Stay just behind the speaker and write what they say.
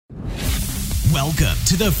Welcome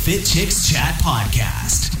to the Fit Chicks Chat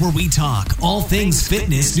Podcast, where we talk all things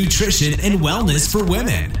fitness, nutrition, and wellness for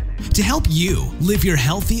women to help you live your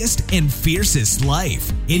healthiest and fiercest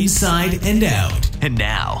life, inside and out. And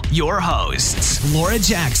now, your hosts, Laura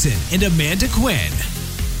Jackson and Amanda Quinn.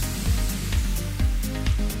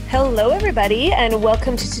 Hello, everybody, and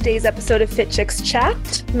welcome to today's episode of Fit Chicks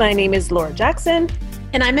Chat. My name is Laura Jackson.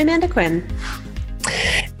 And I'm Amanda Quinn.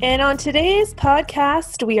 And on today's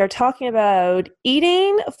podcast, we are talking about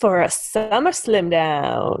eating for a summer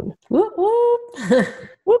slimdown. Whoop, whoop.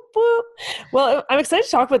 Whoop, whoop. Well, I'm excited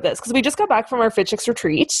to talk about this because we just got back from our Fit Chicks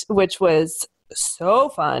retreat, which was so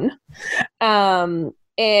fun.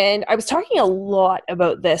 And I was talking a lot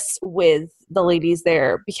about this with the ladies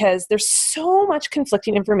there because there's so much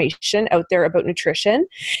conflicting information out there about nutrition.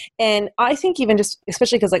 And I think even just,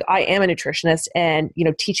 especially because like I am a nutritionist and, you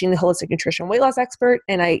know, teaching the holistic nutrition weight loss expert,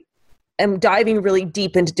 and I am diving really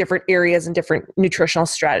deep into different areas and different nutritional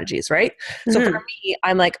strategies, right? Mm-hmm. So for me,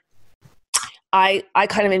 I'm like, I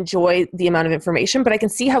kind of enjoy the amount of information, but I can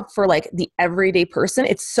see how for like the everyday person,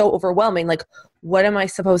 it's so overwhelming. Like, what am I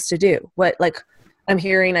supposed to do? I'm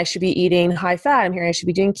hearing I should be eating high fat. I'm hearing I should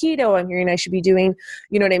be doing keto. I'm hearing I should be doing,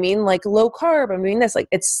 you know what I mean? Like low carb. I'm doing this. Like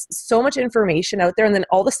it's so much information out there, and then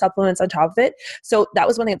all the supplements on top of it. So that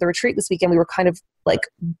was one thing at the retreat this weekend. We were kind of like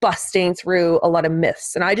busting through a lot of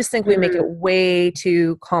myths, and I just think we make it way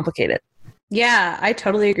too complicated. Yeah, I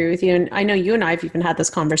totally agree with you. And I know you and I have even had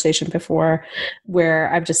this conversation before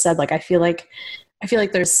where I've just said, like, I feel like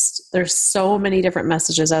there's so many different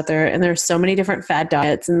messages out there, and there's so many different fad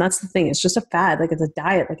diets. And that's the thing. It's just a fad. Like it's a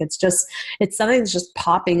diet. Like it's something that's just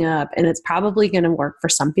popping up, and it's probably going to work for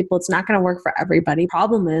some people. It's not going to work for everybody.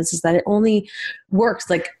 Problem is that it only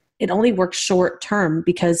works short term,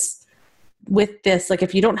 because with this, like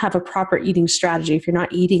if you don't have a proper eating strategy, if you're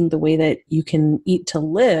not eating the way that you can eat to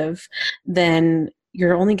live, then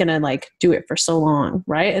you're only going to like do it for so long.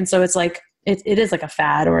 Right. And so it's like, it is like a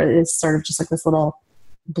fad, or it's sort of just like this little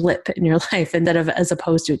blip in your life, as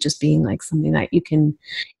opposed to it just being like something that you can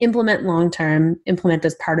implement long-term, implement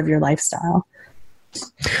as part of your lifestyle.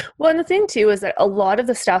 Well, and the thing too is that a lot of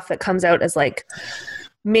the stuff that comes out as like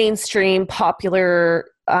mainstream popular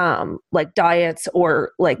like diets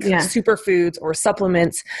or like superfoods or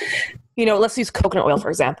supplements, you know, let's use coconut oil, for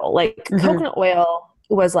example. Like coconut oil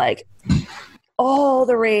was like all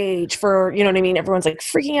the rage for, you know what I mean? Everyone's like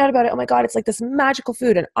freaking out about it. Oh my God, it's like this magical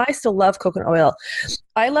food. And I still love coconut oil.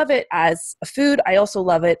 I love it as a food. I also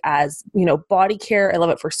love it as, you know, body care. I love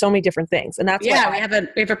it for so many different things. And that's why we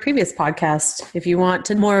have a previous podcast. If you want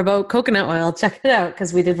to more about coconut oil, check it out,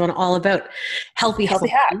 because we did one all about healthy hacks.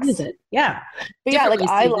 Yeah. But yeah, like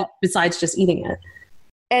I love, besides just eating it.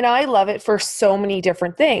 And I love it for so many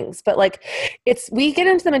different things. But like we get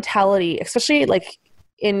into the mentality, especially like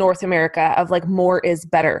in North America, of like more is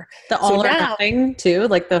better. The all or nothing too,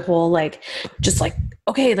 like the whole like just like,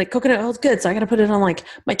 okay, like coconut oil is good, so I got to put it on like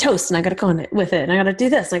my toast, and I got to go on it with it, and I got to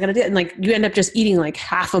do this, and I got to do it, and like you end up just eating like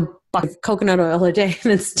half a bucket of coconut oil a day,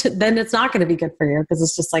 and then it's not going to be good for you because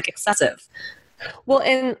it's just like excessive. Well,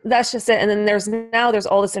 and that's just it. And then there's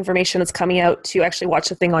all this information that's coming out. To actually watch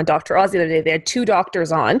the thing on Dr. Oz the other day. They had two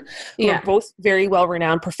doctors on who are both very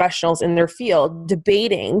well-renowned professionals in their field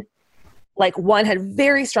debating. Like one had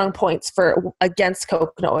very strong points against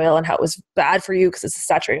coconut oil and how it was bad for you because it's a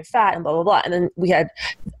saturated fat and blah, blah, blah. And then we had,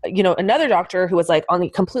 you know, another doctor who was like on the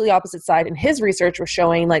completely opposite side, and his research was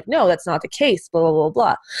showing like, no, that's not the case, blah, blah, blah,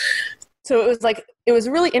 blah. So it was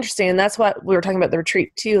really interesting. And that's what we were talking about at the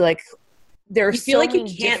retreat too. Like there's you feel like you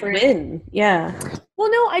can't win. Yeah. Well,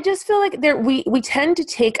 no, I just feel like we tend to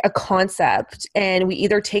take a concept and we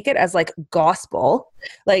either take it as like gospel,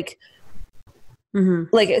 like,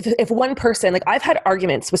 like if one person, like I've had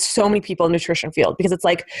arguments with so many people in the nutrition field, because it's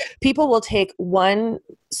like people will take one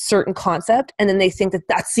certain concept and then they think that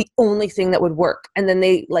that's the only thing that would work. And then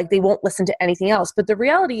they won't listen to anything else. But the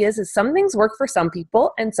reality is some things work for some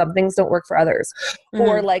people and some things don't work for others.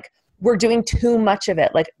 Or like we're doing too much of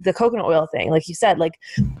it. Like the coconut oil thing, like you said, like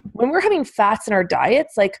when we're having fats in our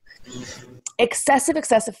diets, like excessive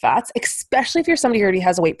fats, especially if you're somebody who already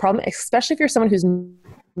has a weight problem, especially if you're someone who's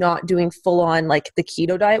not doing full on like the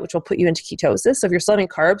keto diet, which will put you into ketosis. So if you're still having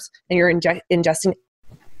carbs and you're ingesting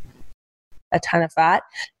a ton of fat,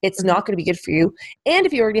 it's not going to be good for you. And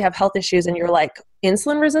if you already have health issues and you're like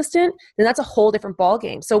insulin resistant, then that's a whole different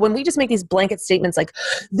ballgame. So when we just make these blanket statements like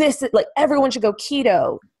this, like everyone should go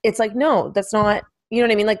keto, it's like, no, that's not, you know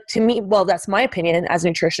what I mean? Like to me, well, that's my opinion as a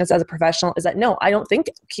nutritionist, as a professional, is that no, I don't think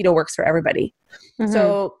keto works for everybody.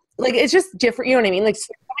 So like, it's just different. You know what I mean? Like,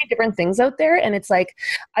 so many different things out there. And it's like,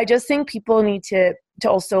 I just think people need to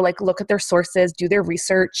also like look at their sources, do their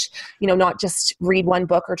research, you know, not just read one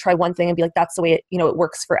book or try one thing and be like, that's the way it, you know, it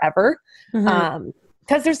works forever.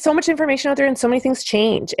 Because there's so much information out there and so many things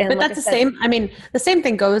change. And but like that's the same. I mean, the same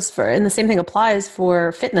thing goes for, and the same thing applies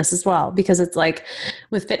for fitness as well, because it's like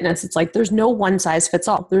with fitness, it's like, there's no one size fits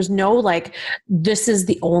all. There's no like, this is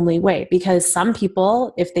the only way, because some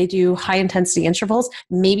people, if they do high intensity intervals,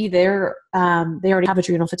 maybe they already have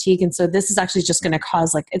adrenal fatigue. And so this is actually just going to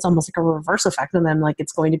cause like, it's almost like a reverse effect on them. Like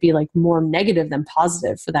it's going to be like more negative than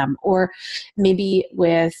positive for them. Or maybe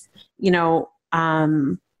with, you know,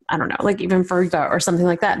 I don't know, like even for yoga or something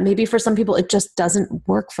like that. Maybe for some people, it just doesn't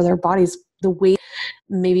work for their bodies the way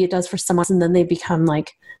maybe it does for someone else. And then they become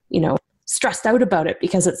like, you know, stressed out about it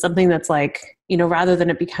because it's something that's like, you know, rather than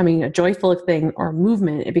it becoming a joyful thing or a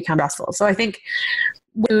movement, it becomes stressful. So I think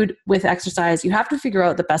with exercise, you have to figure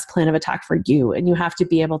out the best plan of attack for you. And you have to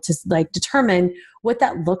be able to like determine what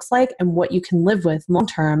that looks like and what you can live with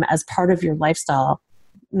long-term as part of your lifestyle.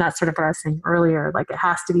 And that's sort of what I was saying earlier. Like it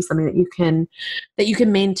has to be something that you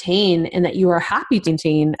can maintain and that you are happy to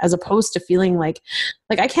maintain, as opposed to feeling like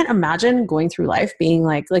I can't imagine going through life being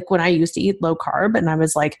like when I used to eat low carb and I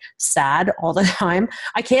was like sad all the time.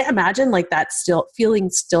 I can't imagine like that still feeling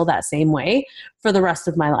that same way for the rest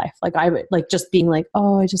of my life. Like I would like just being like,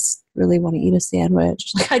 oh, I just really want to eat a sandwich.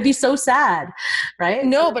 Like I'd be so sad. Right.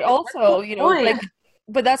 No, but also, you know, like,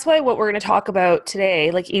 but that's why what we're going to talk about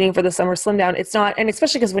today, like eating for the summer slim down, it's not, and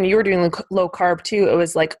especially because when you were doing low carb too, it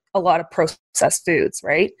was like a lot of processed foods,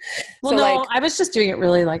 right? Well, so no, like, I was just doing it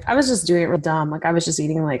really real dumb. Like I was just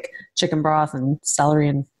eating like chicken broth and celery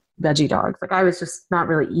and veggie dogs. Like I was just not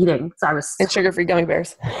really eating. So I was and sugar-free gummy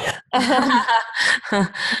bears.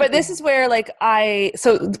 But this is where like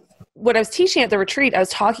what I was teaching at the retreat, I was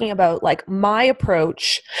talking about like my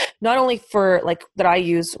approach, not only for like that I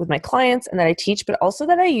use with my clients and that I teach, but also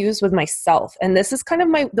that I use with myself. And this is kind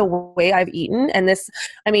of the way I've eaten. And this,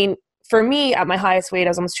 I mean, for me at my highest weight, I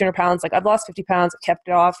was almost 200 pounds. Like I've lost 50 pounds. I've kept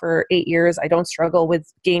it off for 8 years. I don't struggle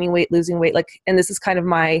with gaining weight, losing weight. Like, and this is kind of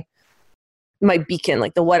my beacon,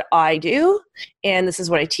 like what I do. And this is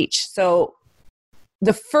what I teach. So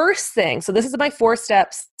the first thing, so this is my 4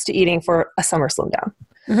 steps to eating for a summer slim down.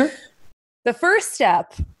 Mm-hmm. The first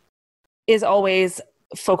step is always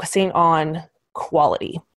focusing on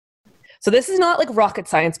quality. So this is not like rocket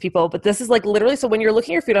science, people, but this is like literally, so when you're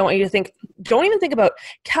looking at your food, I want you to think, don't even think about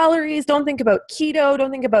calories, don't think about keto, don't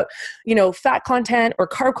think about, you know, fat content or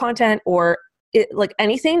carb content or like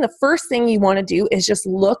anything. The first thing you want to do is just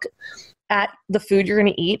look at the food you're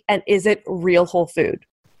going to eat and is it real whole food?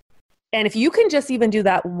 And if you can just even do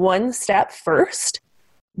that one step first,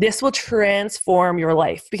 this will transform your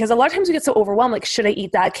life. Because a lot of times we get so overwhelmed, like, should I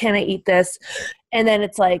eat that? Can I eat this? And then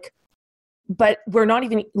it's like, but we're not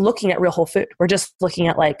even looking at real whole food. We're just looking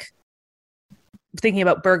at like thinking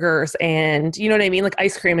about burgers and, you know what I mean? Like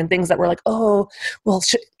ice cream and things that we're like, oh, well,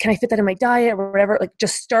 can I fit that in my diet or whatever? Like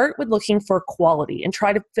just start with looking for quality and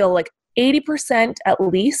try to fill like 80% at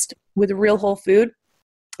least with real whole food.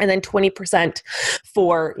 And then 20%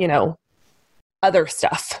 for, you know, other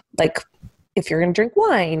stuff. Like if you're going to drink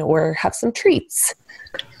wine or have some treats.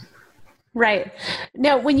 Right.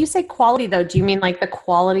 Now, when you say quality though, do you mean like the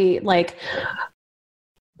quality, like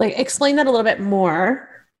explain that a little bit more,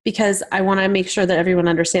 because I want to make sure that everyone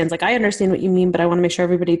understands. Like I understand what you mean, but I want to make sure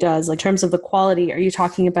everybody does. Like in terms of the quality, are you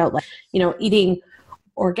talking about like, you know, eating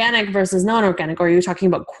organic versus non-organic, or are you talking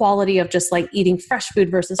about quality of just like eating fresh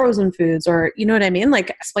food versus frozen foods, or you know what I mean? Like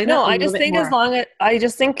explain that. No, I just think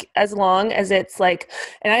as long as it's like,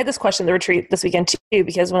 and I had this question at the retreat this weekend too,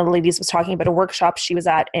 because one of the ladies was talking about a workshop she was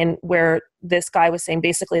at, and where this guy was saying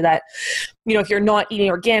basically that, you know, if you're not eating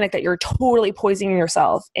organic, that you're totally poisoning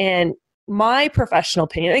yourself. And my professional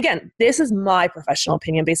opinion, again, this is my professional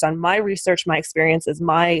opinion based on my research, my experiences,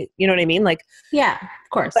 my, you know what I mean? Like, yeah, of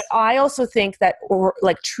course. But I also think that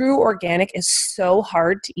like true organic is so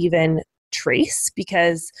hard to even trace,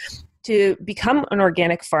 because to become an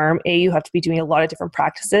organic farm, you have to be doing a lot of different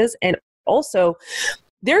practices. And also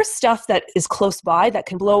there's stuff that is close by that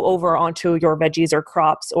can blow over onto your veggies or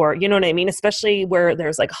crops, or, you know what I mean? Especially where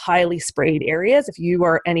there's like highly sprayed areas. If you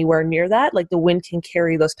are anywhere near that, like the wind can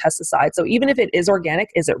carry those pesticides. So even if it is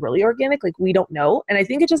organic, is it really organic? Like we don't know. And I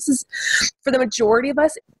think it just is, for the majority of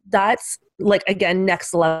us, that's like, again,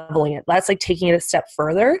 next leveling it. That's like taking it a step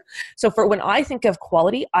further. So for when I think of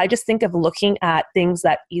quality, I just think of looking at things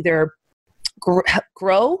that either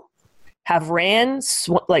grow, have ran,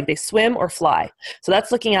 like they swim or fly. So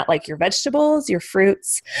that's looking at like your vegetables, your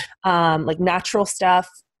fruits, like natural stuff,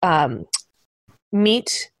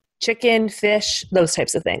 meat, chicken, fish, those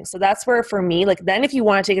types of things. So that's where for me, like then if you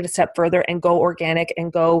want to take it a step further and go organic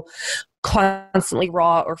and go constantly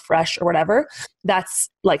raw or fresh or whatever, that's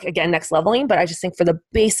like, again, next leveling. But I just think for the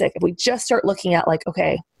basic, if we just start looking at like,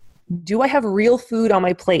 okay, do I have real food on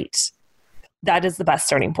my plate? That is the best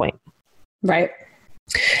starting point. Right.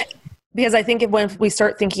 Because I think when we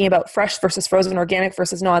start thinking about fresh versus frozen, organic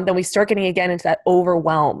versus non, then we start getting again into that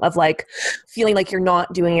overwhelm of like feeling like you're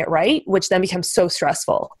not doing it right, which then becomes so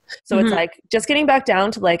stressful. So it's like just getting back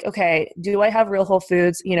down to like, okay, do I have real whole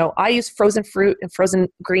foods? You know, I use frozen fruit and frozen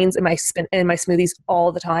greens in my smoothies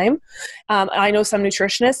all the time. I know some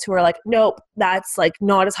nutritionists who are like, nope, that's like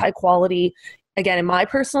not as high quality. Again, in my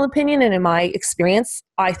personal opinion and in my experience,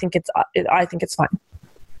 I think it's fine.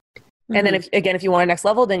 And then if you want a next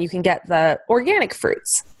level, then you can get the organic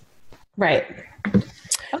fruits. Right.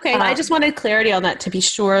 Okay. I just wanted clarity on that to be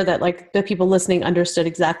sure that like the people listening understood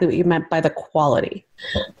exactly what you meant by the quality.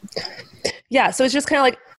 Yeah. So it's just kind of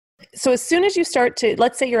like, so as soon as you start to,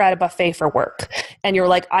 let's say you're at a buffet for work and you're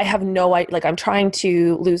like, I have no idea, like I'm trying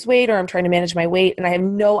to lose weight or I'm trying to manage my weight and I have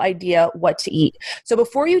no idea what to eat. So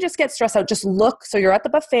before you just get stressed out, just look. So you're at the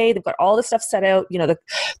buffet, they've got all the stuff set out, you know,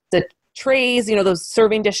 the trays, you know, those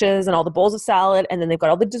serving dishes and all the bowls of salad, and then they've got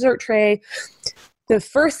all the dessert tray. The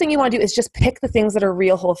first thing you want to do is just pick the things that are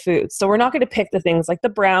real whole foods. So we're not going to pick the things like the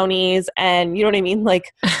brownies and you know what I mean?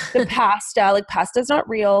 Like the pasta, like pasta is not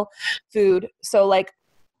real food. So like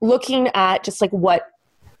looking at just like what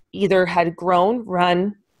either had grown,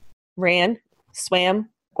 ran, swam,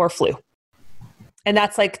 or flew. And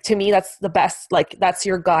that's like, to me, that's the best, like that's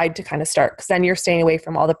your guide to kind of start. Cause then you're staying away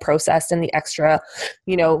from all the processed and the extra,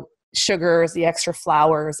 you know, sugars, the extra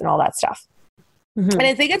flours and all that stuff. And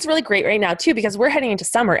I think it's really great right now too, because we're heading into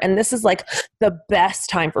summer and this is like the best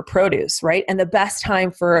time for produce, right? And the best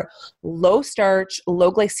time for low starch, low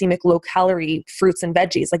glycemic, low calorie fruits and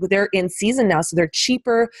veggies. Like they're in season now. So they're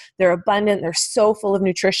cheaper, they're abundant, they're so full of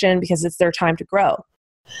nutrition because it's their time to grow.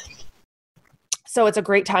 So it's a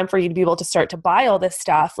great time for you to be able to start to buy all this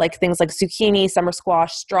stuff, like things like zucchini, summer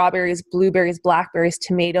squash, strawberries, blueberries, blackberries,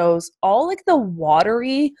 tomatoes, all like the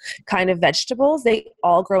watery kind of vegetables, they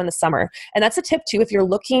all grow in the summer. And that's a tip too. If you're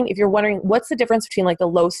wondering what's the difference between like the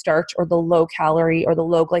low starch or the low calorie or the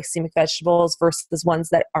low glycemic vegetables versus ones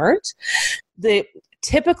that aren't,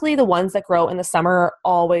 typically the ones that grow in the summer are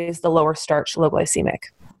always the lower starch, low glycemic.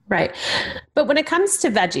 Right. But when it comes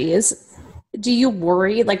to veggies, do you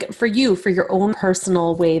worry, like for you, for your own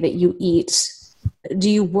personal way that you eat, do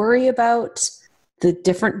you worry about the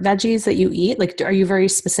different veggies that you eat? Like, are you very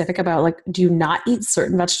specific about like, do you not eat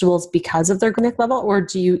certain vegetables because of their organic level, or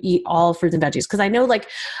do you eat all fruits and veggies? Because I know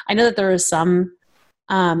that there are some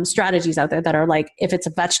strategies out there that are like, if it's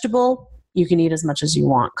a vegetable, you can eat as much as you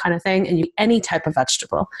want kind of thing, and you eat any type of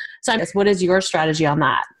vegetable. So I guess, what is your strategy on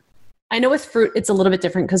that? I know with fruit, it's a little bit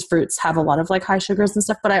different because fruits have a lot of like high sugars and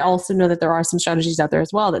stuff, but I also know that there are some strategies out there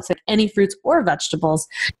as well that say any fruits or vegetables,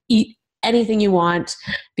 eat anything you want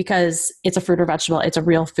because it's a fruit or vegetable. It's a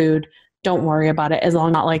real food. Don't worry about it as long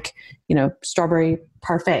as not like, you know, strawberry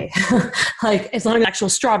parfait. Like as long as actual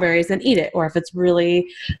strawberries, then eat it. Or if it's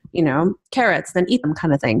really, you know, carrots, then eat them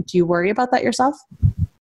kind of thing. Do you worry about that yourself?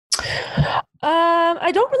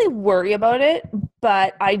 I don't really worry about it,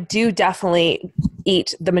 but I do definitely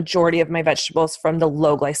eat the majority of my vegetables from the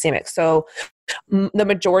low glycemic. So the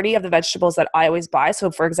majority of the vegetables that I always buy.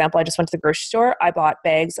 So for example, I just went to the grocery store. I bought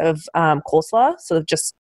bags of coleslaw. So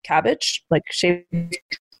just cabbage, like shaved,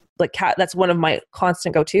 like that's one of my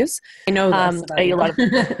constant go-tos. I know this I eat a lot of,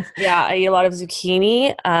 I eat a lot of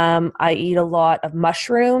zucchini. I eat a lot of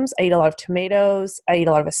mushrooms. I eat a lot of tomatoes. I eat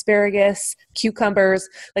a lot of asparagus, cucumbers,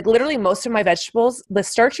 like literally most of my vegetables, the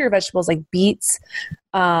starchier vegetables like beets,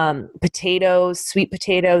 potatoes, sweet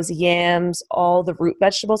potatoes, yams, all the root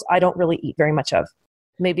vegetables, I don't really eat very much of.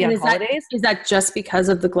 Maybe on holidays. Is that just because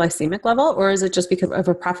of the glycemic level, or is it just because of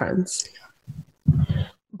a preference?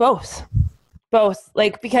 Both,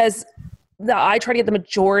 like, because I try to get the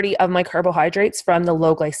majority of my carbohydrates from the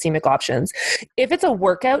low glycemic options. If it's a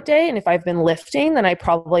workout day and if I've been lifting, then I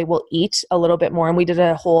probably will eat a little bit more. And we did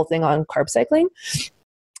a whole thing on carb cycling,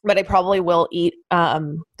 but I probably will eat,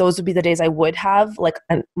 those would be the days I would have like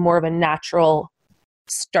more of a natural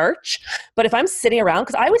starch. But if I'm sitting around,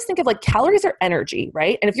 because I always think of like calories are energy,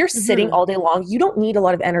 right? And if you're sitting all day long, you don't need a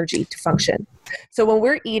lot of energy to function. So when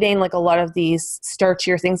we're eating like a lot of these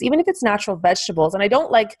starchier things, even if it's natural vegetables, and I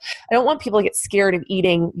don't want people to get scared of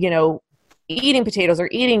eating, you know, eating potatoes or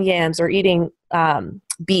eating yams or eating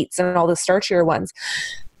beets and all the starchier ones.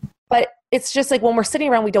 But it's just like when we're sitting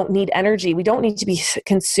around, we don't need energy. We don't need to be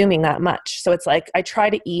consuming that much. So it's like I try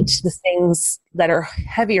to eat the things that are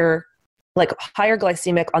heavier like higher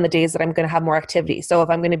glycemic on the days that I'm going to have more activity. So if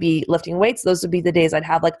I'm going to be lifting weights, those would be the days I'd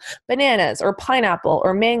have like bananas or pineapple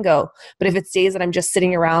or mango. But if it's days that I'm just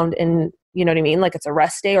sitting around and, you know what I mean? Like it's a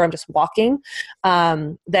rest day or I'm just walking,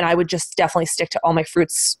 then I would just definitely stick to all my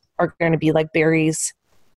fruits are going to be like berries,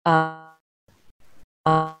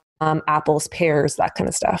 apples, pears, that kind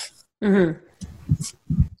of stuff. Mm-hmm.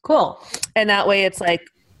 Cool. And that way it's like,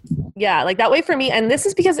 yeah, like that way for me. And this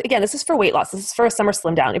is because, again, this is for weight loss. This is for a summer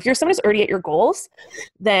slim down. If you're someone who's already at your goals,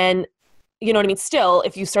 then, you know what I mean? Still,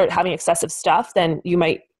 if you start having excessive stuff, then you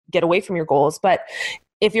might get away from your goals. But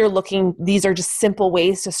if you're looking, these are just simple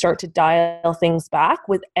ways to start to dial things back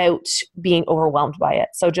without being overwhelmed by it.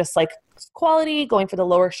 So just like quality, going for the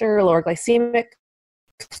lower sugar, lower glycemic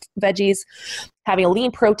veggies, having a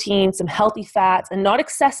lean protein, some healthy fats, and not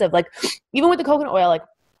excessive. Like even with the coconut oil, like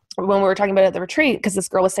when we were talking about it at the retreat, because this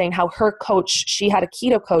girl was saying how her coach, she had a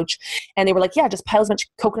keto coach, and they were like, yeah, just pile as much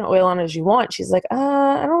coconut oil on as you want. She's like,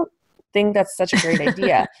 I don't think that's such a great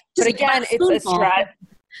idea. But again,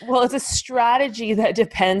 it's a strategy that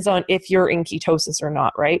depends on if you're in ketosis or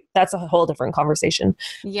not, right? That's a whole different conversation.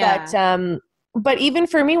 Yeah. But even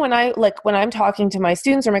for me, when I'm talking to my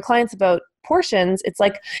students or my clients about portions, it's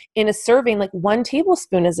like in a serving, like 1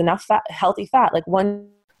 tablespoon is enough fat, healthy fat, like 1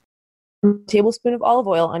 tablespoon of olive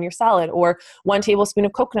oil on your salad or 1 tablespoon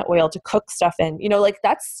of coconut oil to cook stuff in, you know, like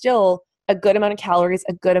that's still a good amount of calories,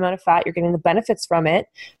 a good amount of fat. You're getting the benefits from it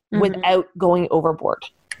without going overboard.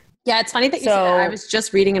 Yeah, it's funny that you say that. I was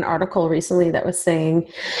just reading an article recently that was saying,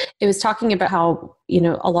 it was talking about how, you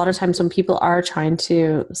know, a lot of times when people are trying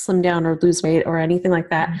to slim down or lose weight or anything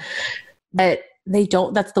like that, that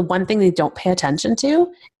that's the one thing they don't pay attention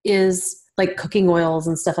to is like cooking oils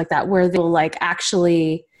and stuff like that, where they'll like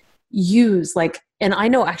actually use like, and I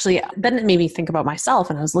know actually then it made me think about myself,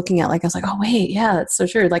 and I was looking at like, I was like, oh wait, yeah, that's so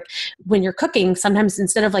true. Like when you're cooking, sometimes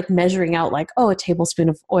instead of like measuring out like, oh, a tablespoon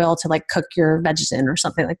of oil to like cook your veggies in or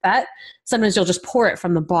something like that, sometimes you'll just pour it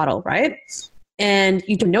from the bottle, right? And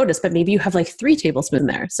you don't notice, but maybe you have like 3 tablespoons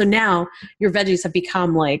there. So now your veggies have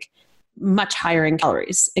become like much higher in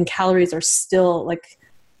calories, and calories are still like,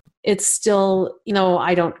 it's still, you know,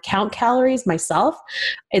 I don't count calories myself.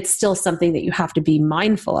 It's still something that you have to be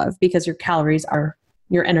mindful of because your calories are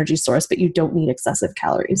your energy source, but you don't need excessive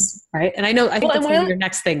calories, right? And I think that's your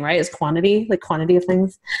next thing, right? Is quantity of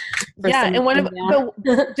things. Yeah,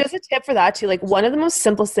 and just a tip for that too, like one of the most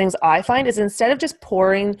simplest things I find is instead of just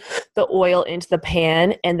pouring the oil into the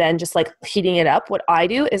pan and then just like heating it up, what I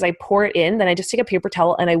do is I pour it in, then I just take a paper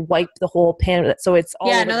towel and I wipe the whole pan with it. So it's all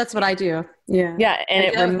that's what I do. Yeah. Yeah. And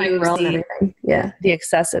it removes the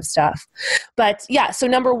excessive stuff. But yeah, so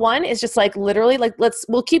number 1 is just like literally like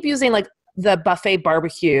we'll keep using like the buffet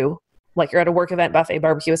barbecue, like you're at a work event, buffet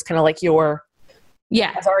barbecue is kind of like as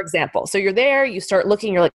our example. So you're there, you start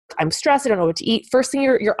looking, you're like, I'm stressed, I don't know what to eat. First thing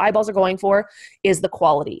your eyeballs are going for is the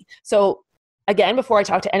quality. So again, before I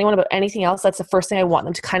talk to anyone about anything else, that's the first thing I want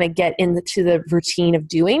them to kind of get into the routine of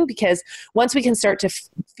doing, because once we can start to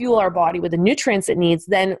fuel our body with the nutrients it needs,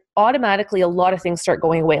 then automatically a lot of things start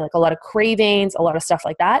going away, like a lot of cravings, a lot of stuff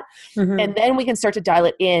like that. And then we can start to dial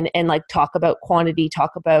it in and like talk about quantity,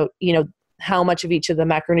 talk about, you know, how much of each of the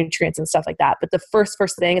macronutrients and stuff like that. But the first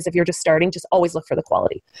thing is if you're just starting, just always look for the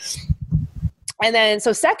quality. And then,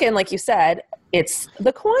 so second, like you said, it's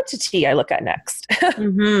the quantity I look at next.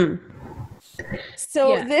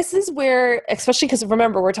 So this is where, especially because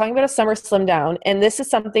remember, we're talking about a summer slim down, and this is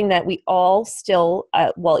something that we all still,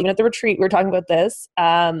 even at the retreat, we were talking about this.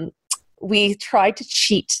 We try to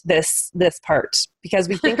cheat this part because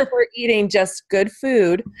we think if we're eating just good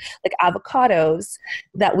food, like avocados,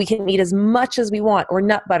 that we can eat as much as we want, or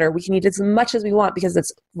nut butter, we can eat as much as we want because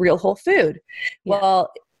it's real whole food. Yeah.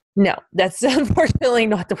 Well, no, that's unfortunately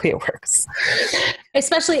not the way it works.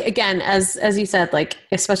 Especially, again, as you said, like,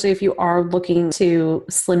 especially if you are looking to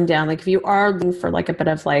slim down, like if you are looking for like a bit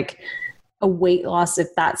of like a weight loss, if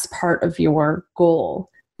that's part of your goal,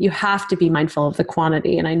 you have to be mindful of the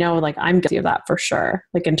quantity. And I know like I'm guilty of that for sure.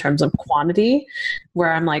 Like in terms of quantity,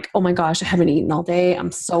 where I'm like, oh my gosh, I haven't eaten all day.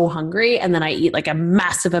 I'm so hungry. And then I eat like a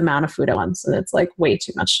massive amount of food at once. And it's like way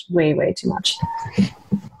too much, way too much.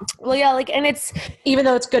 Well, yeah, like, and it's, even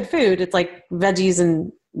though it's good food, it's like veggies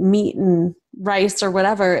and meat and rice or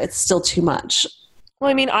whatever, it's still too much. Well,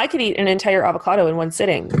 I mean, I could eat an entire avocado in one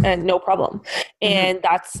sitting and no problem. And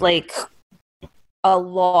that's like a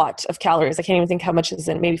lot of calories. I can't even think how much is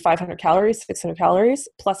in, maybe 500 calories, 600 calories,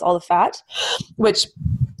 plus all the fat, which,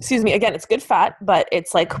 excuse me, again, it's good fat, but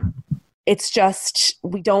it's like, it's just,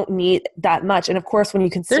 we don't need that much. And of course, when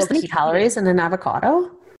you can There's many calories in an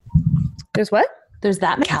avocado? There's what? There's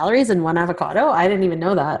that many calories in one avocado? I didn't even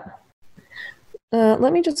know that.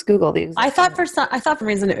 Let me just Google these. I thought for some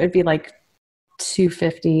reason it would be like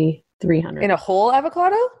 250, 300 in a whole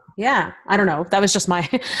avocado. Yeah, I don't know. That was just my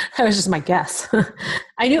guess.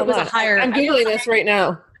 I knew it was a higher. I'm Googling this right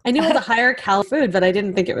now. I knew it was a higher calorie food, but I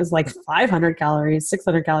didn't think it was like 500 calories,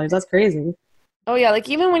 600 calories. That's crazy. Oh yeah, like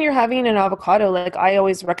even when you're having an avocado, like I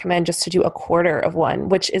always recommend just to do a quarter of one,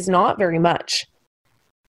 which is not very much.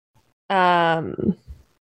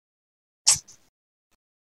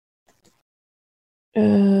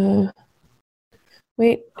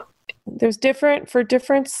 Wait, there's different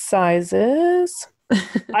sizes.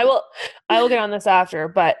 I will get on this after,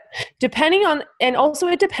 but depending on, and also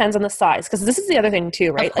it depends on the size, because this is the other thing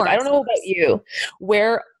too, right? Like I don't know about you,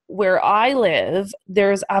 where I live,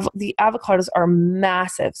 the avocados are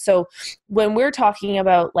massive. So when we're talking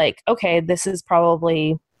about like, okay, this is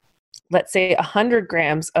probably, let's say 100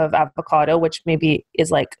 grams of avocado, which maybe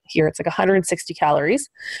is like here, it's like 160 calories.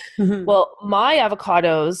 Mm-hmm. Well, my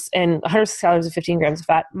avocados, and 160 calories of 15 grams of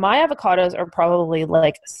fat, my avocados are probably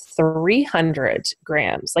like 300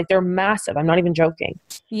 grams. Like they're massive. I'm not even joking.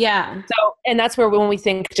 Yeah. So, and that's where when we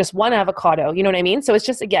think just one avocado, you know what I mean? So it's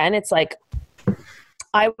just, again, it's like,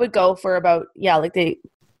 I would go for about,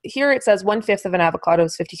 here it says 1/5 of an avocado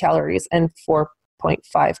is 50 calories and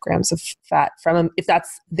 4.5 grams of fat from them, if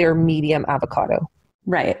that's their medium avocado.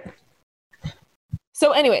 Right.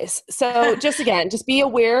 So anyways, just be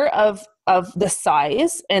aware of the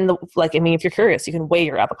size and if you're curious, you can weigh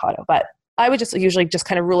your avocado, but I would just usually just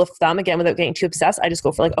kind of rule of thumb, again, without getting too obsessed, I just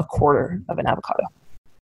go for like a quarter of an avocado.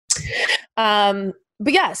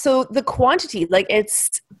 But yeah, so the quantity,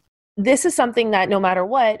 this is something that no matter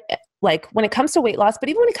what, like when it comes to weight loss, but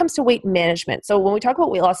even when it comes to weight management. So when we talk about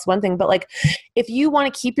weight loss, one thing, but like if you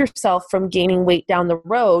want to keep yourself from gaining weight down the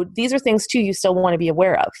road, these are things too you still want to be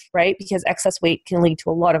aware of, right? Because excess weight can lead to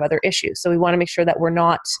a lot of other issues. So we want to make sure that we're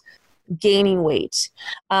not gaining weight.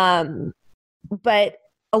 But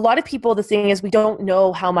a lot of people, the thing is we don't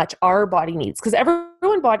know how much our body needs, because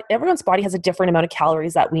everyone's body has a different amount of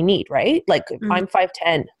calories that we need, right? Like I'm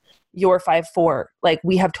 5'10", you're 5'4", like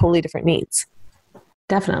we have totally different needs.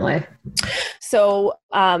 Definitely. So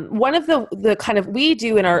one of the kind of, we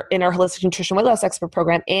do in our holistic nutrition weight loss expert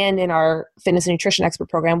program and in our fitness and nutrition expert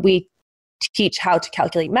program, we teach how to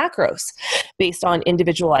calculate macros based on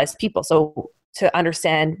individualized people. So to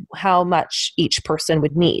understand how much each person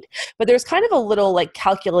would need. But there's kind of a little like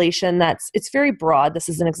calculation it's very broad. This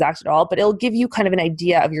isn't exact at all, but it'll give you kind of an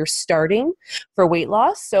idea of your starting for weight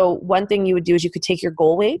loss. So one thing you would do is you could take your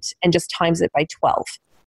goal weight and just times it by 12.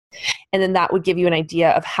 And then that would give you an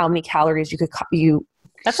idea of how many calories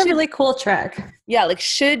That's a really cool trick. Yeah, like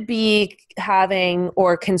should be having,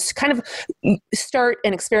 or can kind of start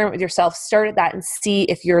and experiment with yourself, start at that and see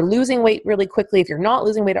if you're losing weight really quickly, if you're not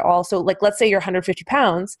losing weight at all. So like, let's say you're 150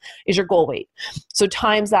 pounds is your goal weight. So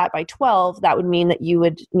times that by 12, that would mean that you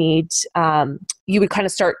would need, you would kind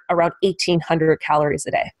of start around 1,800 calories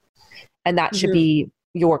a day. And that should be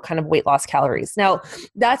your kind of weight loss calories. Now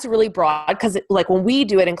that's really broad, because like when we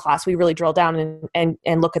do it in class, we really drill down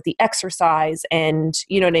and look at the exercise and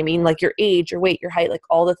you know what I mean? Like your age, your weight, your height, like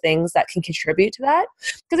all the things that can contribute to that.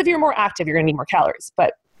 Because if you're more active, you're going to need more calories.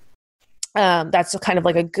 But that's kind of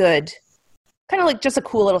like a good, kind of like just a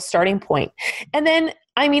cool little starting point. And then,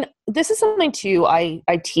 I mean, this is something too, I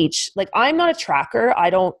teach, like I'm not a tracker.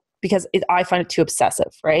 Because I find it too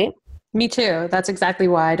obsessive, right? Me too. That's exactly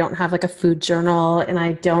why I don't have like a food journal, and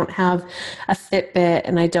I don't have a Fitbit,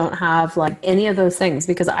 and I don't have like any of those things,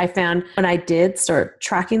 because I found when I did start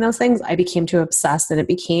tracking those things, I became too obsessed and it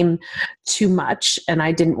became too much. And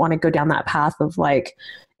I didn't want to go down that path of like,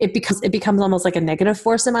 it becomes almost like a negative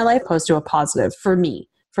force in my life opposed to a positive for me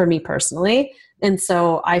personally. And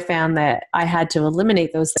so I found that I had to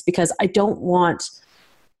eliminate those because I don't want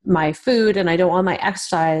my food and I don't want my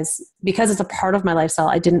exercise, because it's a part of my lifestyle.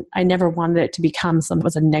 I never wanted it to become something that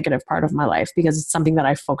was a negative part of my life, because it's something that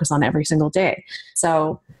I focus on every single day.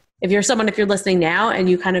 So if you're listening now and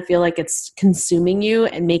you kind of feel like it's consuming you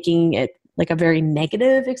and making it like a very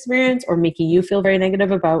negative experience, or making you feel very negative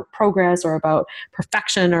about progress or about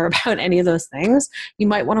perfection or about any of those things, you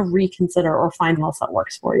might want to reconsider or find else that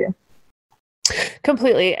works for you.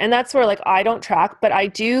 Completely. And that's where like I don't track, but I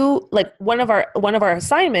do, like one of our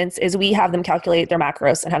assignments is we have them calculate their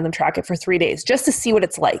macros and have them track it for 3 days just to see what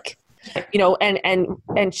it's like, you know,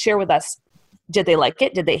 and share with us, did they like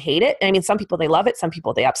it? Did they hate it? And I mean, some people, they love it. Some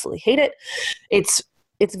people, they absolutely hate it.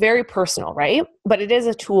 It's very personal, right? But it is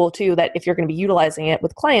a tool too, that if you're going to be utilizing it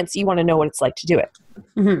with clients, you want to know what it's like to do it.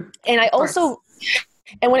 Mm-hmm. And I also,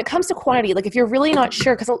 and when it comes to quantity, like if you're really not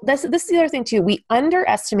sure, because this is the other thing too, we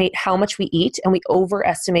underestimate how much we eat and we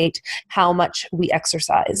overestimate how much we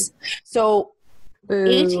exercise. So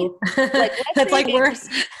Ooh. Like that's like worse.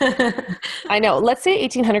 I know. Let's say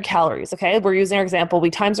 1,800 calories. Okay. We're using our example. We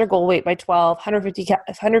times our goal weight by 12,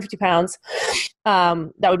 150 pounds.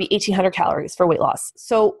 That would be 1,800 calories for weight loss.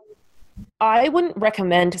 So I wouldn't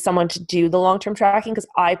recommend to someone to do the long-term tracking because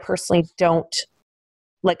I personally don't.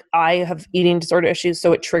 Like, I have eating disorder issues,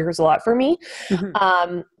 so it triggers a lot for me.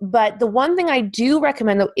 But the one thing I do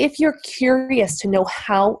recommend, though, if you're curious to know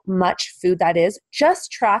how much food that is,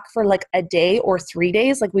 just track for like a day or 3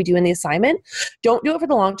 days like we do in the assignment. Don't do it for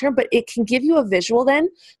the long term, but it can give you a visual then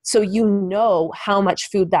so you know how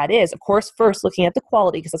much food that is. Of course, first looking at the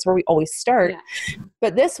quality because that's where we always start. Yeah.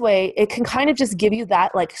 But this way, it can kind of just give you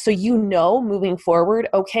that, like, so you know moving forward,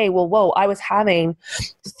 okay, well, whoa, I was having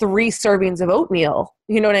 3 servings of oatmeal.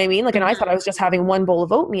 You know what I mean? Like, and I thought I was just having 1 bowl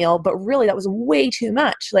of oatmeal, but really that was way too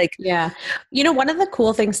much. Like, yeah. You know, one of the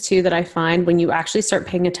cool things too that I find when you actually start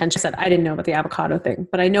paying attention, that I didn't know about the avocado thing,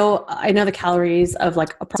 but I know the calories of like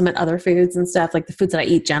approximate other foods and stuff, like the foods that I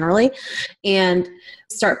eat generally, and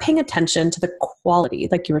start paying attention to the quality,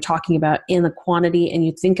 like you were talking about, in the quantity, and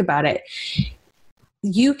you think about it.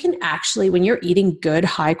 You can actually, when you're eating good,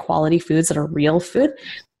 high quality foods that are real food,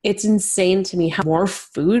 it's insane to me how more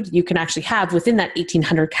food you can actually have within that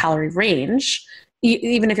 1,800 calorie range,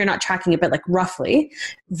 even if you're not tracking it, but like roughly,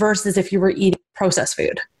 versus if you were eating processed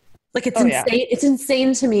food. Like, it's insane. Yeah. It's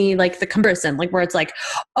insane to me, like the comparison, like where it's like,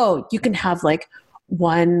 oh, you can have like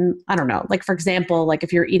one, I don't know, like for example, like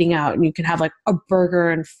if you're eating out and you can have like a burger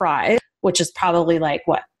and fries, which is probably like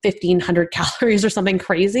what, 1,500 calories or something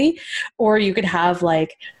crazy. Or you could have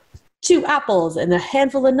like 2 apples and a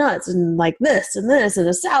handful of nuts and like this and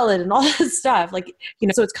a salad and all this stuff. Like, you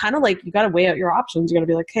know, so it's kind of like, you got to weigh out your options. You got to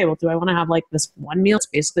be like, hey, well, do I want to have like this one meal? It's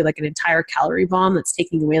basically like an entire calorie bomb that's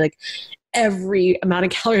taking away like every amount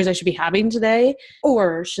of calories I should be having today.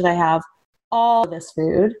 Or should I have all this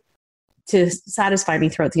food to satisfy me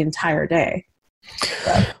throughout the entire day?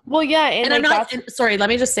 Well, yeah. And like, I'm not, sorry, let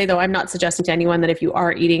me just say though, I'm not suggesting to anyone that if you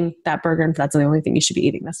are eating that burger and that's the only thing you should be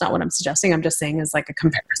eating. That's not what I'm suggesting. I'm just saying as like a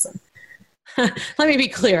comparison. Let me be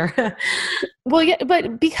clear. Well, yeah,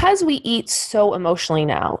 but because we eat so emotionally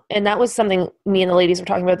now, and that was something me and the ladies were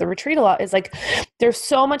talking about at the retreat a lot, is like, there's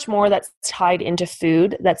so much more that's tied into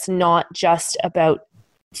food that's not just about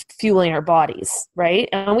fueling our bodies, right?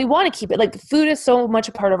 And we want to keep it, like, food is so much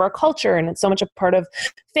a part of our culture, and it's so much a part of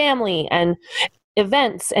family and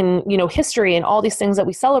events and, you know, history and all these things that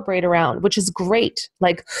we celebrate around, which is great.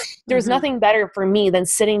 Like, there's nothing better for me than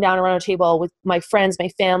sitting down around a table with my friends, my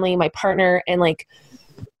family, my partner, and like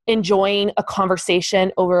enjoying a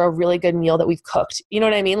conversation over a really good meal that we've cooked. You know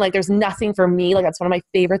what I mean? Like, there's nothing for me, like, that's one of my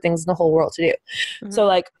favorite things in the whole world to do. So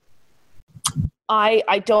like,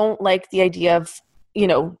 I don't like the idea of, you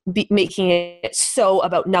know, making it so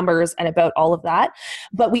about numbers and about all of that.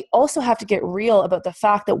 But we also have to get real about the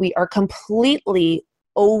fact that we are completely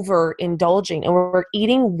overindulging and we're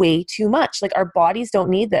eating way too much. Like, our bodies don't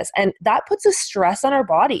need this. And that puts a stress on our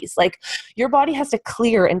bodies. Like, your body has to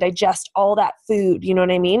clear and digest all that food, you know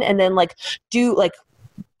what I mean? And then like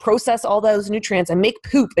process all those nutrients and make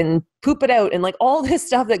poop and poop it out and like all this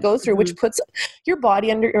stuff that goes through, which puts your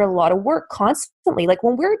body under a lot of work constantly. Like,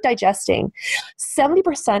 when we're digesting,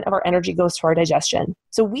 70% of our energy goes to our digestion.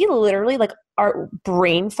 So we literally, like, our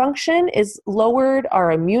brain function is lowered,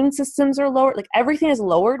 our immune systems are lowered, like everything is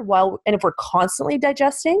lowered and if we're constantly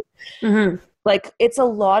digesting, like, it's a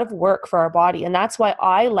lot of work for our body. And that's why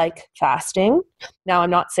I like fasting. Now, I'm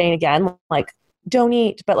not saying again, like, don't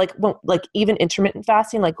eat, but like even intermittent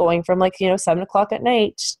fasting, like going from like, you know, 7 o'clock at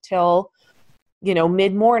night till, you know,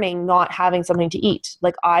 mid-morning, not having something to eat.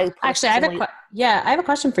 Like, I have a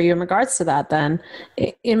question for you in regards to that then.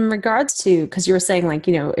 In regards to, because you were saying like,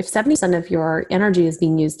 you know, if 70% of your energy is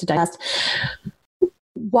being used to digest,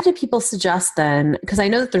 what do people suggest then? Because I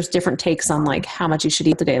know that there's different takes on like how much you should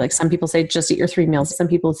eat a day. Like, some people say just eat your 3 meals. Some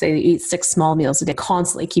people say eat 6 small meals a day,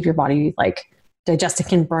 constantly keep your body like digesting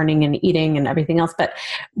and burning and eating and everything else. But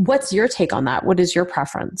what's your take on that? What is your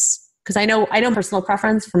preference? Because I know personal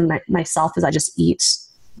preference from myself is I just eat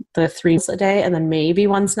the 3 meals a day and then maybe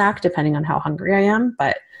 1 snack depending on how hungry I am.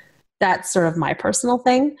 But that's sort of my personal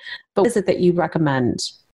thing. But what is it that you recommend?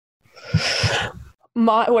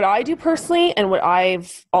 What I do personally, and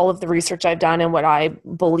all of the research I've done and what I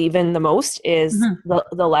believe in the most is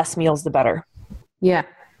the less meals, the better. Yeah.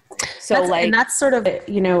 So and that's sort of,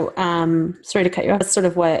 you know, sorry to cut you off. That's sort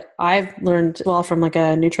of what I've learned well from like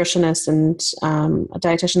a nutritionist and a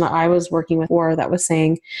dietitian that I was working with before that was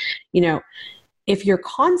saying, you know, if you're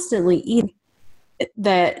constantly eating,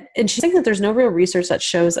 and she's saying that there's no real research that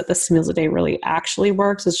shows that the 6 meals a day really actually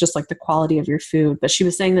works. It's just like the quality of your food. But she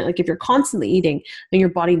was saying that like if you're constantly eating, then your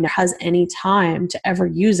body never has any time to ever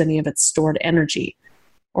use any of its stored energy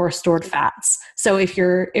or stored fats. So if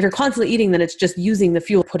you're constantly eating, then it's just using the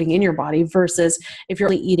fuel putting in your body, versus if you're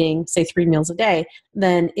only eating, say, 3 meals a day,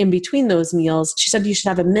 then in between those meals, she said you should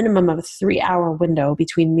have a minimum of a 3-hour window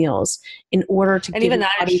between meals in order to give your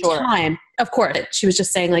body time. Of course, she was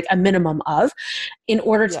just saying like a minimum of, in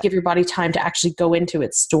order to give your body time to actually go into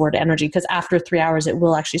its stored energy. Because after 3 hours, it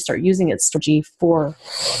will actually start using its stored energy for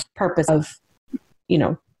purpose of,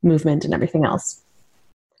 movement and everything else.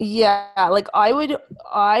 Yeah, like I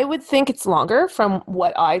would think it's longer from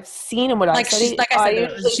what I've seen and what I've studied.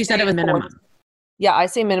 She said it was minimum. Yeah, I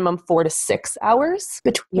say minimum 4 to 6 hours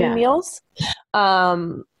between meals. I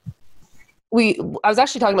was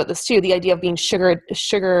actually talking about this too, the idea of being sugar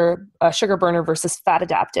burner versus fat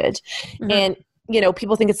adapted. Mm-hmm. And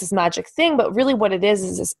people think it's this magic thing, but really what it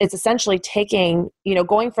is it's essentially taking,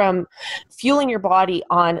 going from fueling your body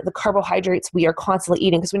on the carbohydrates we are constantly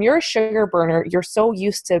eating. Because when you're a sugar burner, you're so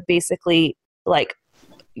used to basically like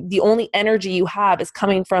the only energy you have is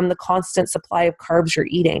coming from the constant supply of carbs you're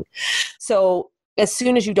eating. So as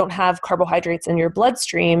soon as you don't have carbohydrates in your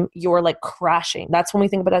bloodstream, you're like crashing. That's when we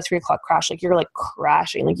think about that 3 o'clock crash. Like you're like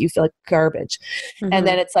crashing, like you feel like garbage. Mm-hmm. And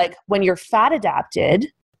then it's like when you're fat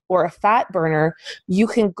adapted or a fat burner, you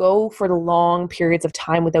can go for the long periods of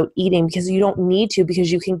time without eating because you don't need to,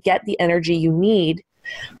 because you can get the energy you need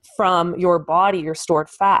from your body, your stored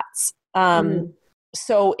fats.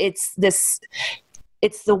 So it's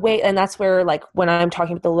the way, and that's where like when I'm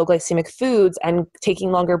talking about the low glycemic foods and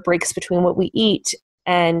taking longer breaks between what we eat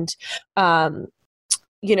and,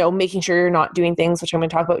 making sure you're not doing things, which I'm going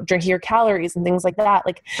to talk about, drinking your calories and things like that.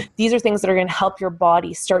 Like these are things that are going to help your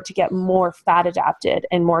body start to get more fat adapted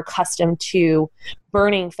and more accustomed to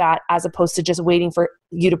burning fat, as opposed to just waiting for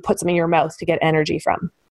you to put something in your mouth to get energy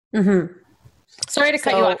from. Mm-hmm. Sorry to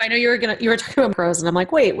cut you off. I know you were talking about pros, and I'm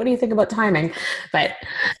like, wait, what do you think about timing? But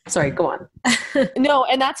sorry, go on. No,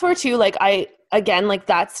 and that's where too, like like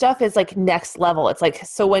that stuff is like next level. It's like,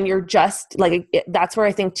 so when you're just like, that's where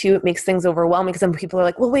I think too, it makes things overwhelming, because some people are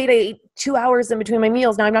like, well, wait, I ate 2 hours in between my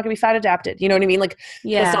meals. Now I'm not gonna be fat adapted. You know what I mean? Like,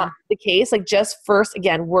 that's not the case. Like just first,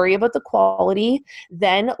 again, worry about the quality,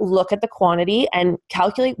 then look at the quantity and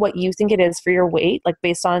calculate what you think it is for your weight, like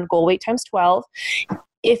based on goal weight times 12.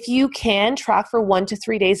 If you can track for 1 to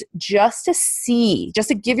 3 days, just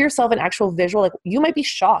to give yourself an actual visual, like you might be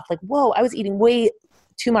shocked, like, whoa, I was eating way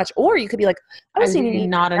too much. Or you could be like, I was eating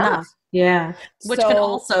not enough. Yeah. Which can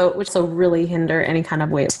also really hinder any kind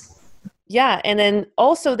of weight. Yeah. And then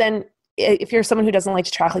also if you're someone who doesn't like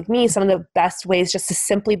to track like me, some of the best ways just to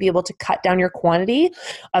simply be able to cut down your quantity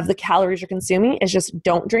of the calories you're consuming is just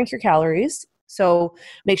don't drink your calories. So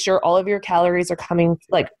make sure all of your calories are coming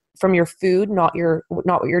like from your food, not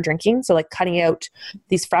what you're drinking. So like cutting out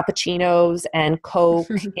these frappuccinos and Coke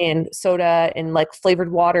and soda and like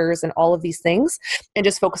flavored waters and all of these things, and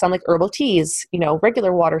just focus on like herbal teas,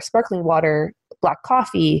 regular water, sparkling water, black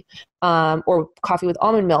coffee, or coffee with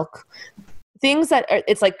almond milk. Things that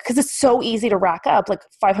it's like, because it's so easy to rack up like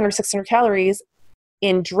 500, 600 calories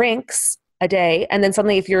in drinks a day. And then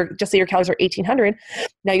suddenly if you're just say your calories are 1800,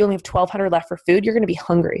 now you only have 1200 left for food. You're going to be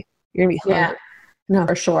hungry. Yeah. No,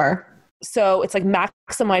 for sure. So it's like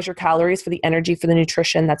maximize your calories for the energy, for the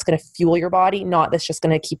nutrition that's going to fuel your body, not that's just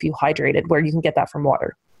going to keep you hydrated, where you can get that from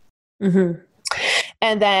water. Mm-hmm.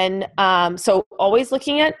 And then, so always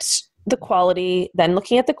looking at the quality, then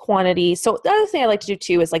looking at the quantity. So the other thing I like to do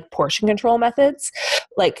too is like portion control methods.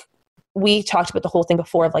 Like we talked about the whole thing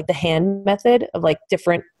before of like the hand method of like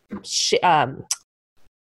different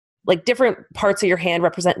different parts of your hand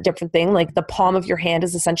represent different thing. Like the palm of your hand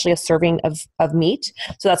is essentially a serving of meat.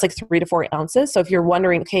 So that's like 3 to 4 ounces. So if you're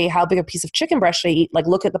wondering, okay, how big a piece of chicken breast should I eat? Like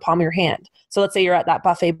look at the palm of your hand. So let's say you're at that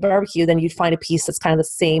buffet barbecue, then you'd find a piece that's kind of the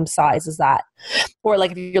same size as that. Or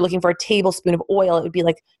like if you're looking for a tablespoon of oil, it would be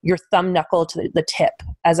like your thumb knuckle to the tip,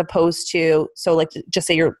 as opposed to, so like just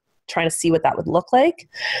say you're trying to see what that would look like.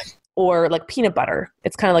 Or like peanut butter.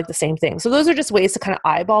 It's kind of like the same thing. So those are just ways to kind of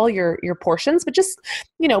eyeball your portions, but just,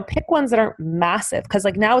 pick ones that aren't massive. Cause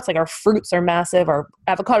like now it's like our fruits are massive, our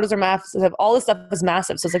avocados are massive, all this stuff is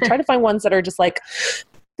massive. So it's like try to find ones that are just like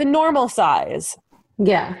the normal size.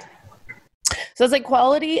 Yeah. So it's like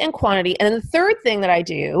quality and quantity. And then the third thing that I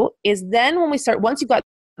do is then once you've got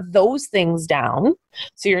those things down,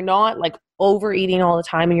 so you're not like overeating all the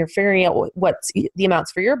time and you're figuring out what's the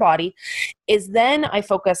amounts for your body, is then I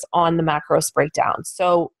focus on the macros breakdown.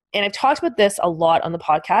 So and I've talked about this a lot on the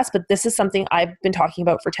podcast, but this is something I've been talking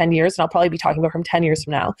about for 10 years, and I'll probably be talking about from 10 years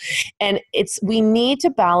from now. And we need to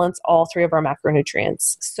balance all three of our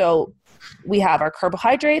macronutrients. So we have our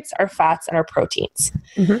carbohydrates, our fats, and our proteins.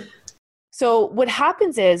 Mm-hmm. So what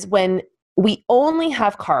happens is when we only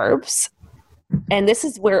have carbs, and this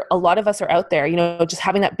is where a lot of us are out there, just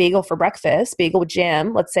having that bagel for breakfast, bagel with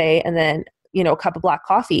jam, let's say, and then, a cup of black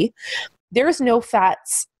coffee, there's no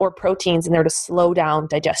fats or proteins in there to slow down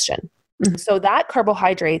digestion. Mm-hmm. So that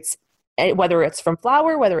carbohydrates, whether it's from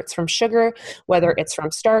flour, whether it's from sugar, whether it's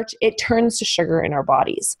from starch, it turns to sugar in our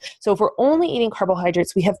bodies. So if we're only eating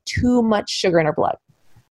carbohydrates, we have too much sugar in our blood,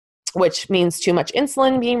 which means too much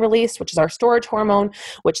insulin being released, which is our storage hormone,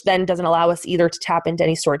 which then doesn't allow us either to tap into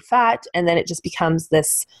any stored fat. And then it just becomes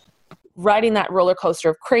this riding that roller coaster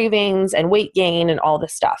of cravings and weight gain and all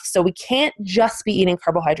this stuff. So we can't just be eating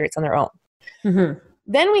carbohydrates on their own. Mm-hmm.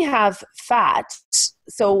 Then we have fat.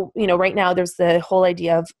 So, right now there's the whole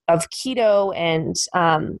idea of keto and,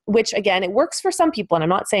 which again, it works for some people. And I'm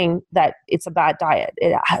not saying that it's a bad diet.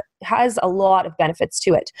 It has a lot of benefits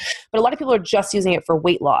to it, but a lot of people are just using it for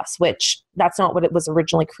weight loss, which that's not what it was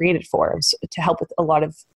originally created for. It was to help with a lot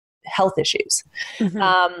of health issues.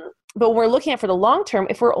 Mm-hmm. But when we're looking at for the long term,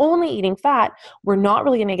 if we're only eating fat, we're not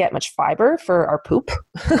really going to get much fiber for our poop.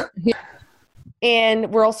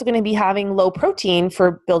 And we're also going to be having low protein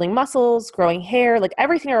for building muscles, growing hair, like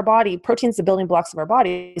everything in our body. Protein's the building blocks of our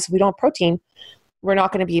body. So if we don't have protein, we're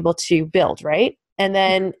not going to be able to build, right? And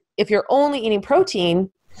then if you're only eating protein,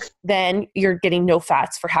 then you're getting no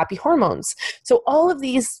fats for happy hormones. So all of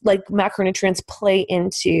these like macronutrients play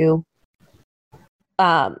into,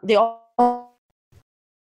 they all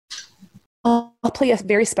play a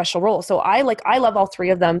very special role. So I love all three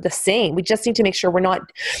of them the same. We just need to make sure we're not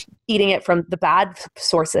eating it from the bad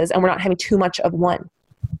sources and we're not having too much of one.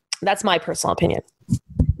 That's my personal opinion.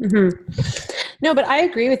 Mm-hmm. No, but I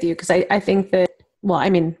agree with you because I think that, I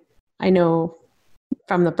know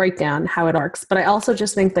from the breakdown how it works, but I also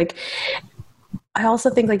just think if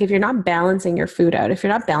you're not balancing your food out, if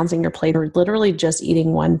you're not balancing your plate, you're literally just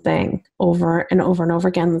eating one thing over and over and over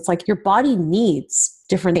again. It's like your body needs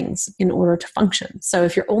different things in order to function. So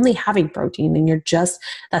if you're only having protein and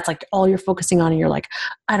that's like all you're focusing on and you're like,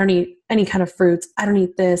 I don't eat any kind of fruits. I don't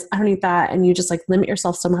eat this. I don't eat that. And you just like limit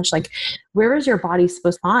yourself so much. Like where is your body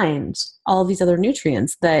supposed to find all these other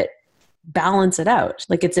nutrients that balance it out?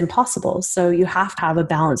 Like it's impossible. So you have to have a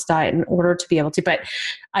balanced diet in order to be able to, but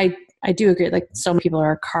I do agree. Like so many people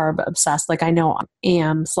are carb obsessed. Like I know I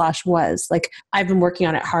was like, I've been working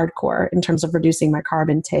on it hardcore in terms of reducing my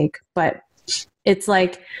carb intake, but it's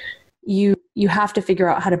like you have to figure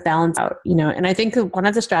out how to balance out, and I think one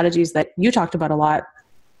of the strategies that you talked about a lot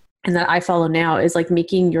and that I follow now is like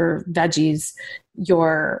making your veggies,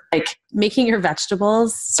 making your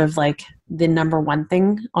vegetables sort of like the number one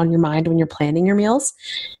thing on your mind when you're planning your meals.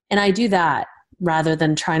 And I do that rather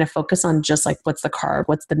than trying to focus on just like, what's the carb,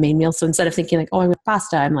 what's the main meal. So instead of thinking like, oh, I'm going to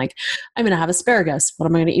pasta, I'm like, I'm going to have asparagus. What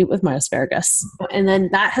am I going to eat with my asparagus? And then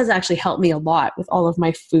that has actually helped me a lot with all of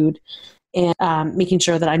my food and making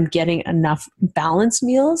sure that I'm getting enough balanced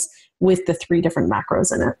meals with the 3 different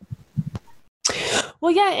macros in it.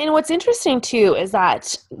 Well, yeah. And what's interesting too is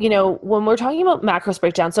that, when we're talking about macros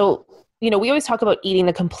breakdown, so, we always talk about eating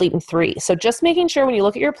the complete in 3. So just making sure when you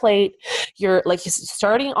look at your plate, you're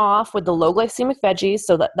starting off with the low glycemic veggies.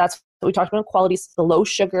 So that's what we talked about in qualities, the low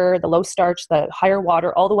sugar, the low starch, the higher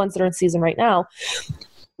water, all the ones that are in season right now,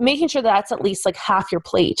 making sure that's at least like half your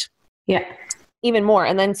plate. Yeah. Even more.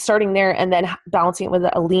 And then starting there and then balancing it with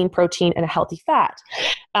a lean protein and a healthy fat.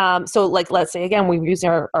 So like, let's say again, we're using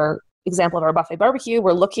our example of our buffet barbecue.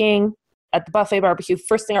 We're looking at the buffet barbecue.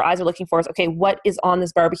 First thing our eyes are looking for is, okay, what is on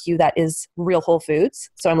this barbecue that is real whole foods?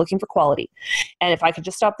 So I'm looking for quality. And if I could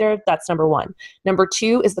just stop there, that's number 1. Number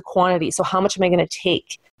 2 is the quantity. So how much am I going to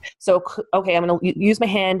take? So, okay, I'm going to use my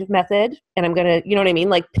hand method and I'm going to, you know what I mean?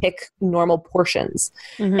 Like pick normal portions.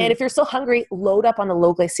 Mm-hmm. And if you're still hungry, load up on the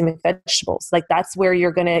low glycemic vegetables. Like that's where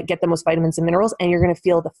you're going to get the most vitamins and minerals and you're going to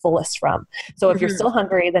feel the fullest from. So if you're still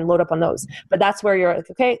hungry, then load up on those. But that's where you're like,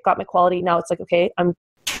 okay, got my quality. Now it's like, okay, I'm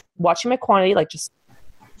watching my quantity, like just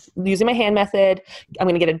using my hand method. I'm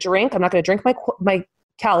going to get a drink. I'm not going to drink my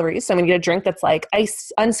calories. So I'm going to get a drink that's like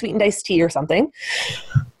unsweetened iced tea or something.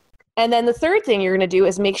 And then the third thing you're going to do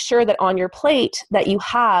is make sure that on your plate that you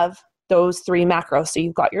have those 3 macros. So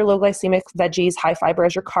you've got your low glycemic veggies, high fiber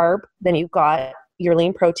as your carb. Then you've got your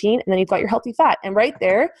lean protein, and then you've got your healthy fat. And right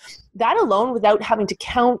there, that alone, without having to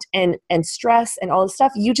count and stress and all this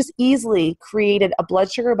stuff, you just easily created a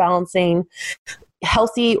blood sugar balancing,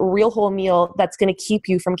 healthy, real whole meal that's going to keep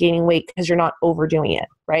you from gaining weight because you're not overdoing it,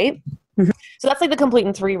 right? So that's like the complete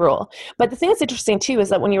in 3 rule. But the thing that's interesting too is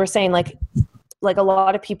that when you were saying like a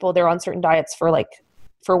lot of people, they're on certain diets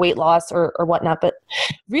for weight loss or whatnot. But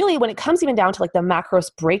really when it comes even down to like the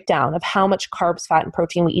macros breakdown of how much carbs, fat, and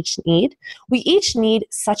protein we each need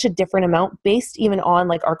such a different amount based even on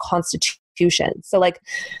like our constitution. So like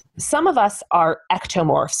some of us are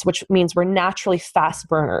ectomorphs, which means we're naturally fast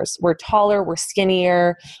burners. We're taller, we're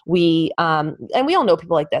skinnier. And we all know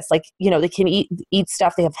people like this, like, you know, they can eat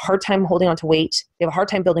stuff. They have a hard time holding on to weight. They have a hard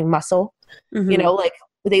time building muscle, you know, like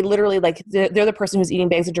they literally like, they're the person who's eating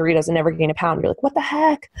bags of Doritos and never gain a pound. You're like, what the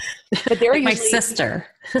heck? But they're like usually, my sister.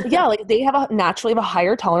 yeah. Like they naturally have a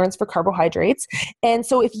higher tolerance for carbohydrates. And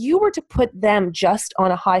so if you were to put them just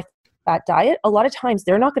on a high fat diet, a lot of times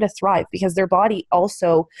they're not going to thrive because their body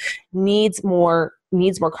also needs more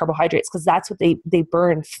carbohydrates because that's what they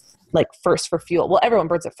burn like first for fuel. Well, everyone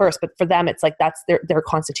burns it first, but for them, it's like that's their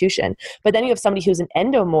constitution. But then you have somebody who's an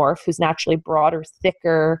endomorph, who's naturally broader,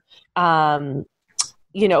 thicker.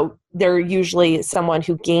 You know, they're usually someone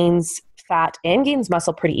who gains fat and gains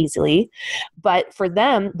muscle pretty easily. But for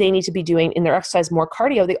them, they need to be doing in their exercise more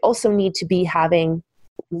cardio. They also need to be having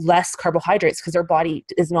less carbohydrates because their body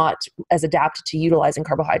is not as adapted to utilizing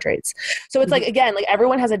carbohydrates. So it's like, again, like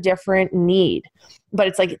everyone has a different need, but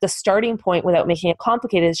it's like the starting point without making it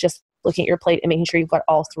complicated is just looking at your plate and making sure you've got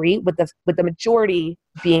all 3 with the majority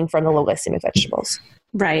being from the low glycemic vegetables.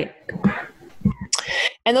 Right.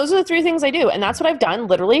 And those are the 3 things I do. And that's what I've done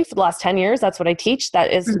literally for the last 10 years. That's what I teach.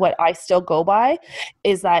 That is what I still go by,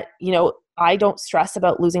 is that, you know, I don't stress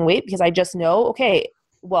about losing weight because I just know, okay,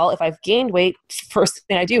 well, if I've gained weight, first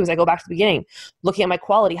thing I do is I go back to the beginning, looking at my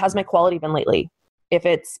quality. How's my quality been lately? If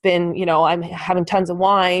it's been, you know, I'm having tons of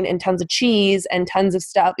wine and tons of cheese and tons of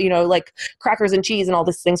stuff, you know, like crackers and cheese and all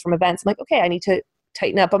these things from events, I'm like, okay, I need to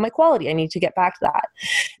tighten up on my quality. I need to get back to that.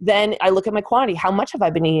 Then I look at my quantity. How much have I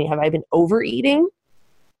been eating? Have I been overeating?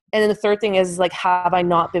 And then the third thing is like, have I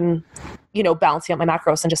not been, you know, balancing out my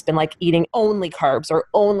macros and just been like eating only carbs or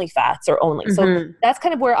only fats or only. So that's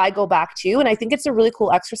kind of where I go back to. And I think it's a really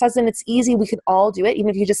cool exercise and it's easy. We could all do it. Even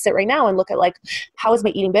if you just sit right now and look at like, how has my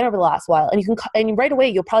eating been over the last while? And and right away,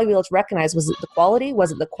 you'll probably be able to recognize, was it the quality?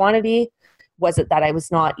 Was it the quantity? Was it that I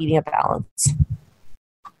was not eating a balance?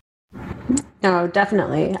 No,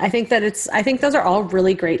 definitely. I think those are all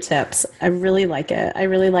really great tips. I really like it. I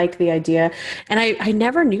really like the idea. And I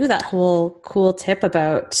never knew that whole cool tip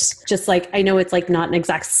about just like, I know it's like not an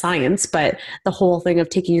exact science, but the whole thing of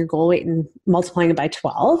taking your goal weight and multiplying it by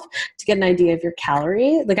 12 to get an idea of your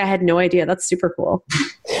calorie. Like I had no idea. That's super cool.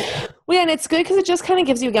 Well, yeah, and it's good because it just kind of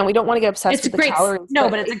gives you, again, we don't want to get obsessed with the calories. No,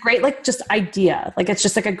 but it's a great, like, just idea. Like, it's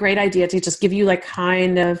just like a great idea to just give you like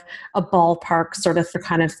kind of a ballpark sort of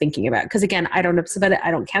kind of thinking about. Because again, I don't about it.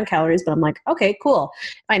 I don't count calories, but I'm like, okay, cool.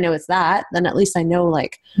 If I know it's that, then at least I know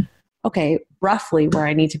like, okay, roughly where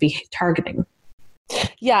I need to be targeting.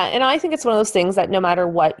 Yeah. And I think it's one of those things that no matter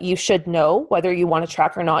what, you should know, whether you want to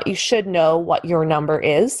track or not, you should know what your number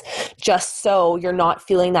is, just so you're not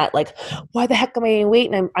feeling that like, why the heck am I gaining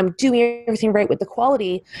weight and I'm doing everything right with the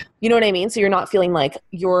quality? You know what I mean? So you're not feeling like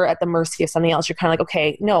you're at the mercy of something else. You're kind of like,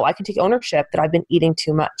 okay, no, I can take ownership that I've been eating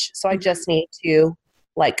too much. So I just need to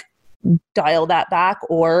like dial that back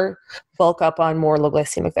or bulk up on more low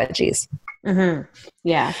glycemic veggies.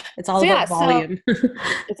 Yeah. It's all about volume.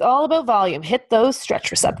 It's all about volume. Hit those stretch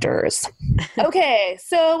receptors. Okay.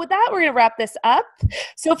 So with that, we're going to wrap this up.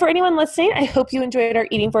 So for anyone listening, I hope you enjoyed our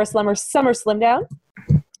Eating for a Summer Slimdown.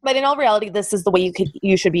 But in all reality, this is the way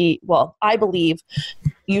you should be. Well, I believe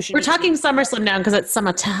you should. We're talking summer slimdown because it's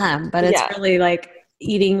summertime, but it's really like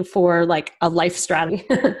eating for like a life strategy.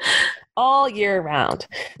 All year round.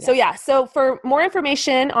 Yeah. So for more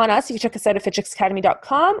information on us, you can check us out at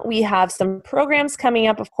fitchicksacademy.com. We have some programs coming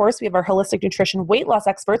up. Of course, we have our holistic nutrition weight loss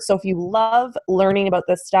experts. So if you love learning about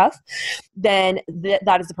this stuff, then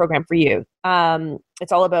that is the program for you.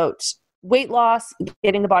 It's all about weight loss,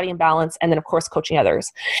 getting the body in balance, and then of course coaching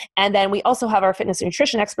others. And then we also have our fitness and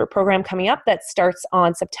nutrition expert program coming up that starts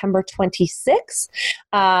on September 26th.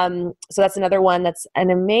 So that's another one that's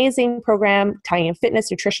an amazing program tying in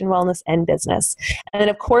fitness, nutrition, wellness, and business. And then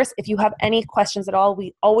of course, if you have any questions at all,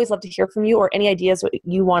 we always love to hear from you or any ideas what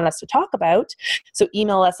you want us to talk about. So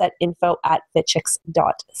email us at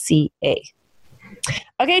info@fitchicks.ca.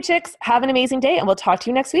 Okay, chicks, have an amazing day and we'll talk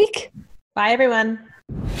to you next week. Bye, everyone.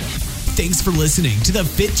 Thanks for listening to the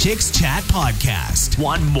Fit Chicks Chat podcast.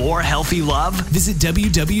 Want more healthy love? Visit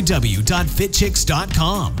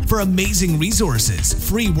www.fitchicks.com for amazing resources,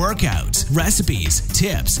 free workouts, recipes,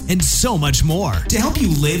 tips, and so much more to help you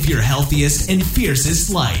live your healthiest and fiercest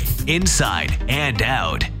life, inside and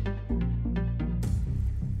out.